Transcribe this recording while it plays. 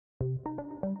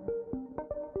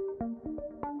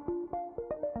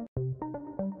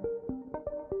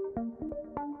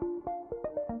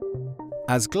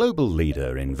As global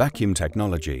leader in vacuum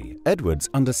technology, Edwards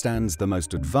understands the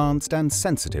most advanced and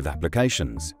sensitive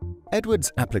applications.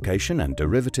 Edwards' application and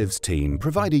derivatives team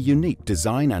provide a unique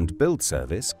design and build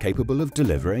service capable of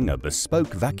delivering a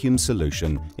bespoke vacuum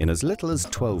solution in as little as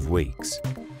 12 weeks.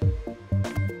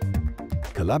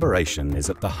 Collaboration is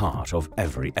at the heart of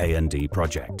every A&D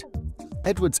project.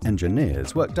 Edwards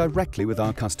engineers work directly with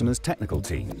our customers' technical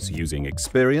teams, using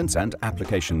experience and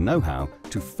application know-how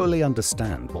to fully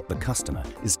understand what the customer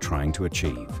is trying to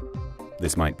achieve.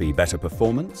 This might be better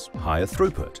performance, higher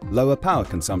throughput, lower power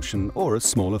consumption, or a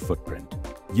smaller footprint.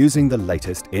 Using the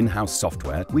latest in-house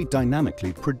software, we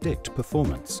dynamically predict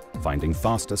performance, finding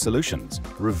faster solutions,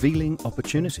 revealing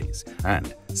opportunities,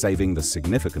 and saving the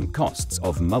significant costs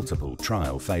of multiple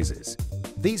trial phases.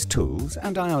 These tools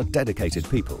and our dedicated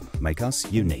people make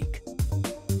us unique.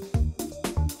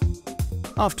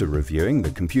 After reviewing the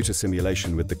computer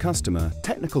simulation with the customer,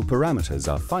 technical parameters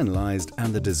are finalized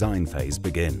and the design phase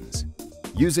begins.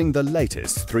 Using the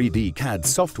latest 3D CAD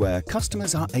software,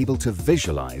 customers are able to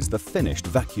visualize the finished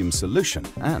vacuum solution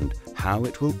and how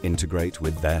it will integrate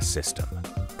with their system.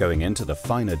 Going into the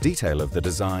finer detail of the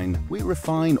design, we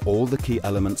refine all the key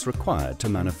elements required to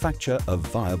manufacture a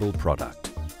viable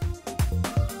product.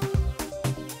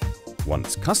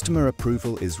 Once customer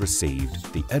approval is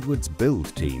received, the Edwards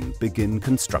build team begin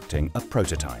constructing a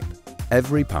prototype.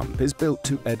 Every pump is built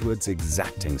to Edwards'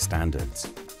 exacting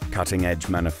standards. Cutting-edge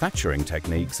manufacturing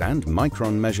techniques and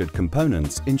micron-measured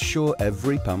components ensure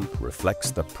every pump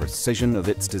reflects the precision of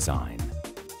its design.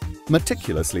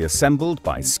 Meticulously assembled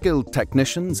by skilled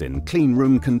technicians in clean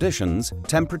room conditions,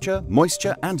 temperature,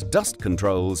 moisture and dust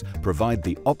controls provide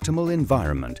the optimal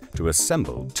environment to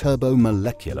assemble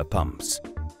turbomolecular pumps.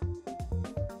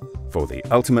 For the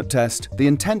ultimate test, the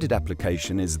intended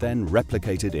application is then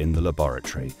replicated in the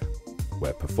laboratory,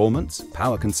 where performance,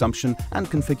 power consumption and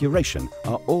configuration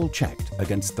are all checked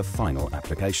against the final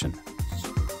application.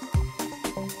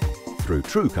 Through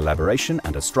true collaboration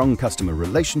and a strong customer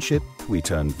relationship, we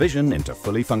turn vision into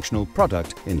fully functional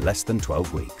product in less than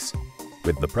 12 weeks.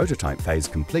 With the prototype phase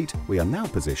complete, we are now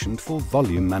positioned for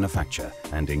volume manufacture,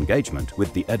 and engagement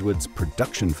with the Edwards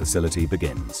production facility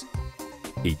begins.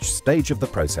 Each stage of the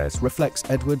process reflects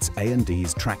Edwards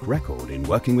A&D's track record in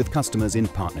working with customers in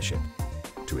partnership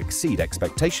to exceed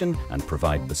expectation and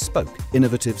provide bespoke,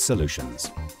 innovative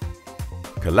solutions.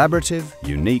 Collaborative,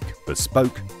 unique,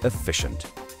 bespoke, efficient.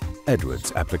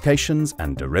 Edwards Applications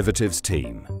and Derivatives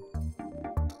Team.